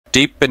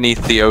Deep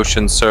beneath the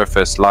ocean's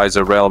surface lies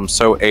a realm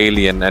so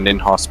alien and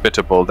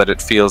inhospitable that it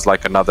feels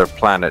like another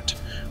planet.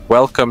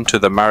 Welcome to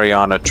the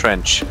Mariana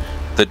Trench,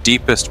 the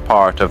deepest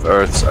part of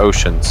Earth's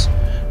oceans.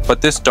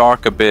 But this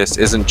dark abyss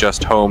isn't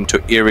just home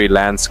to eerie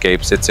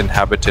landscapes, it's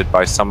inhabited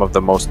by some of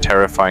the most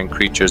terrifying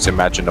creatures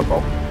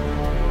imaginable.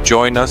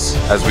 Join us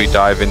as we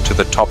dive into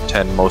the top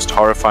 10 most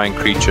horrifying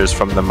creatures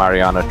from the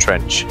Mariana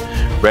Trench.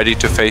 Ready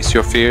to face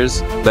your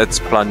fears? Let's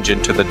plunge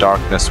into the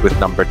darkness with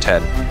number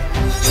 10.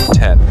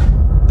 10.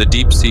 The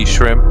Deep-Sea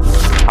Shrimp,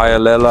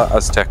 Hyalella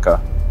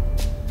azteca.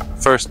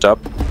 First up,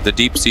 the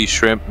Deep-Sea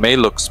Shrimp may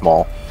look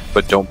small,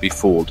 but don't be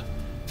fooled.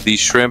 These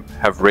shrimp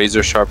have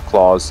razor-sharp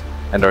claws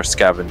and are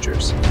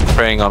scavengers,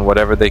 preying on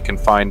whatever they can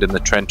find in the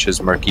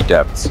trench's murky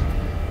depths.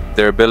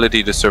 Their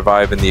ability to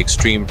survive in the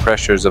extreme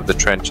pressures of the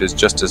trench is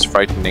just as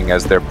frightening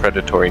as their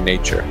predatory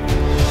nature.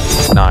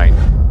 9.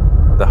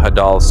 The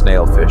Hadal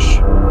Snailfish.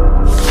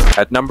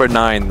 At number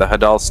 9, the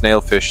Hadal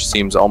Snailfish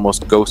seems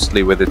almost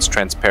ghostly with its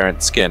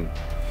transparent skin.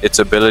 Its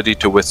ability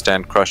to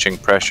withstand crushing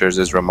pressures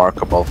is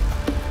remarkable,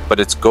 but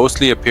its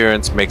ghostly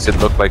appearance makes it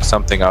look like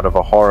something out of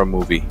a horror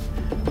movie.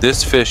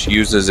 This fish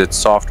uses its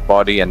soft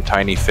body and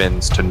tiny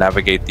fins to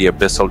navigate the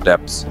abyssal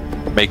depths,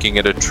 making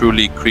it a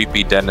truly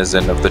creepy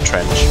denizen of the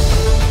trench.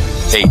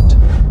 8.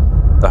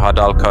 The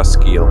Hadal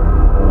Cusk-Eel.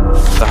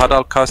 The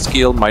Hadal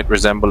Cusk-Eel might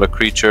resemble a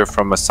creature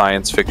from a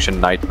science fiction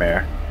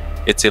nightmare.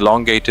 Its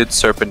elongated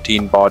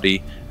serpentine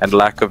body and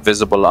lack of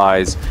visible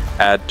eyes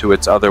add to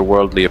its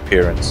otherworldly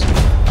appearance.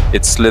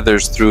 It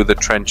slithers through the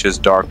trench's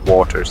dark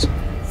waters,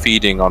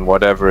 feeding on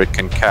whatever it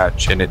can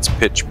catch in its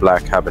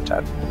pitch-black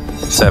habitat.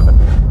 7.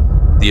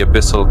 The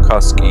Abyssal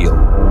Cusk-Eel.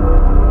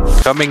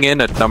 Coming in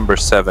at number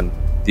 7,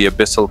 the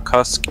Abyssal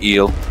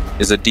Cusk-Eel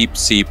is a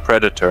deep-sea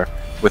predator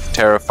with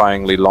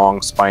terrifyingly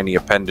long spiny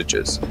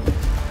appendages.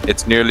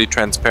 Its nearly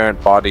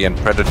transparent body and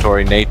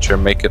predatory nature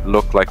make it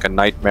look like a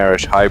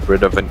nightmarish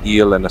hybrid of an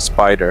eel and a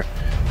spider,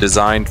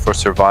 designed for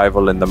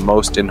survival in the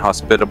most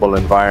inhospitable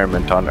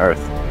environment on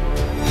Earth.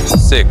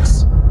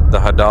 6. The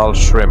Hadal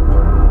Shrimp.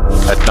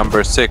 At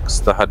number 6,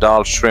 the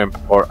Hadal Shrimp,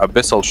 or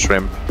Abyssal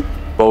Shrimp,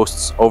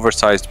 boasts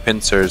oversized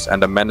pincers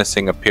and a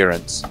menacing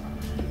appearance.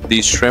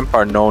 These shrimp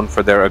are known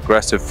for their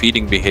aggressive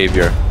feeding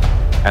behavior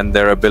and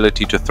their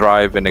ability to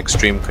thrive in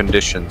extreme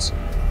conditions,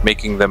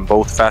 making them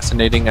both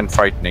fascinating and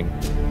frightening.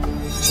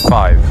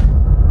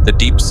 5. The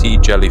Deep-Sea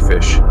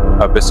Jellyfish,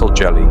 Abyssal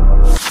Jelly.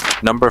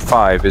 Number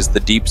 5 is the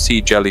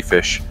Deep-Sea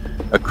Jellyfish,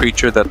 a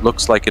creature that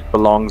looks like it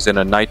belongs in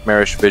a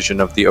nightmarish vision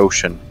of the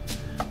ocean.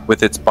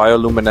 With its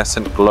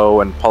bioluminescent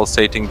glow and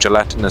pulsating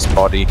gelatinous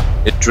body,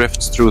 it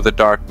drifts through the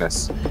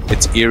darkness,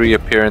 its eerie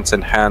appearance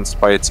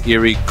enhanced by its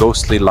eerie,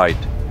 ghostly light.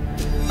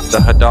 The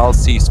Hadal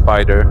Sea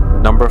Spider.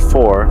 Number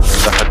 4,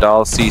 the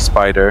Hadal Sea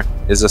Spider,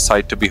 is a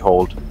sight to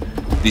behold.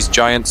 These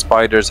giant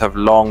spiders have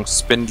long,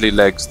 spindly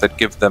legs that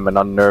give them an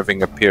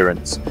unnerving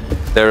appearance.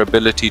 Their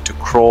ability to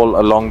crawl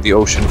along the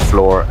ocean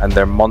floor and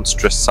their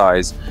monstrous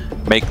size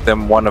make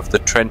them one of the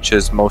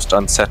trench's most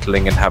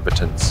unsettling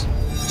inhabitants.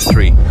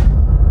 3.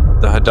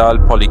 The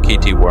Hadal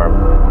Polychaete worm.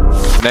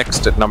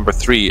 Next at number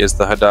 3 is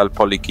the Hadal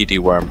Polychaete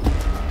worm.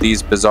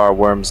 These bizarre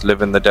worms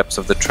live in the depths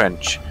of the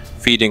trench,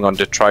 feeding on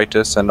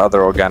detritus and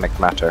other organic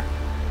matter.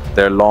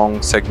 Their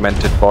long,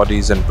 segmented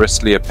bodies and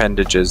bristly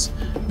appendages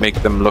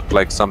make them look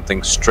like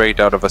something straight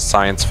out of a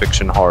science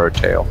fiction horror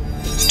tale.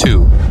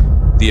 2.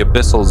 The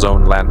Abyssal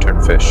Zone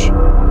Lanternfish.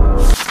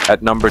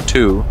 At number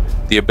 2,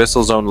 the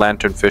Abyssal Zone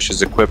Lanternfish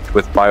is equipped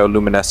with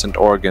bioluminescent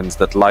organs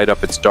that light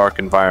up its dark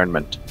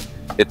environment.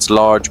 Its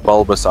large,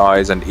 bulbous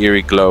eyes and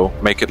eerie glow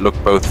make it look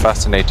both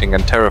fascinating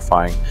and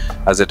terrifying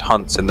as it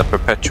hunts in the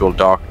perpetual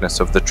darkness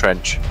of the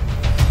trench.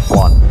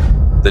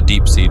 1. The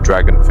Deep-Sea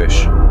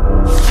Dragonfish.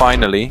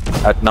 Finally,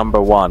 at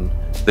number 1,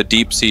 the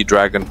Deep-Sea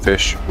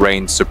Dragonfish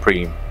reigns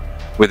supreme.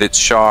 With its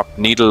sharp,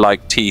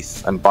 needle-like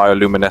teeth and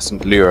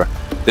bioluminescent lure,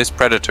 this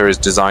predator is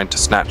designed to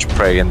snatch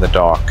prey in the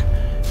dark.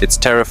 Its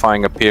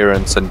terrifying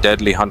appearance and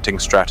deadly hunting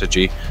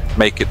strategy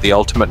make it the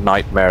ultimate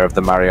nightmare of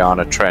the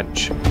Mariana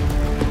Trench.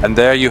 And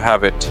there you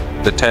have it,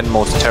 the 10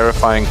 most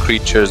terrifying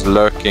creatures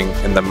lurking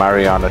in the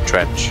Mariana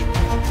Trench.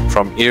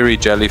 From eerie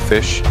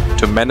jellyfish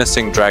to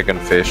menacing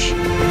dragonfish,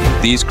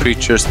 these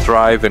creatures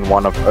thrive in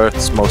one of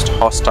Earth's most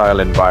hostile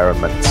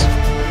environments.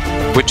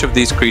 Which of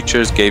these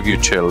creatures gave you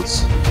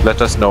chills?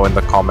 Let us know in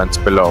the comments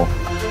below.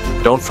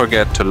 Don't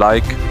forget to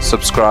like,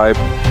 subscribe,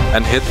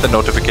 and hit the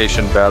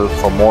notification bell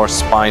for more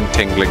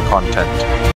spine-tingling content.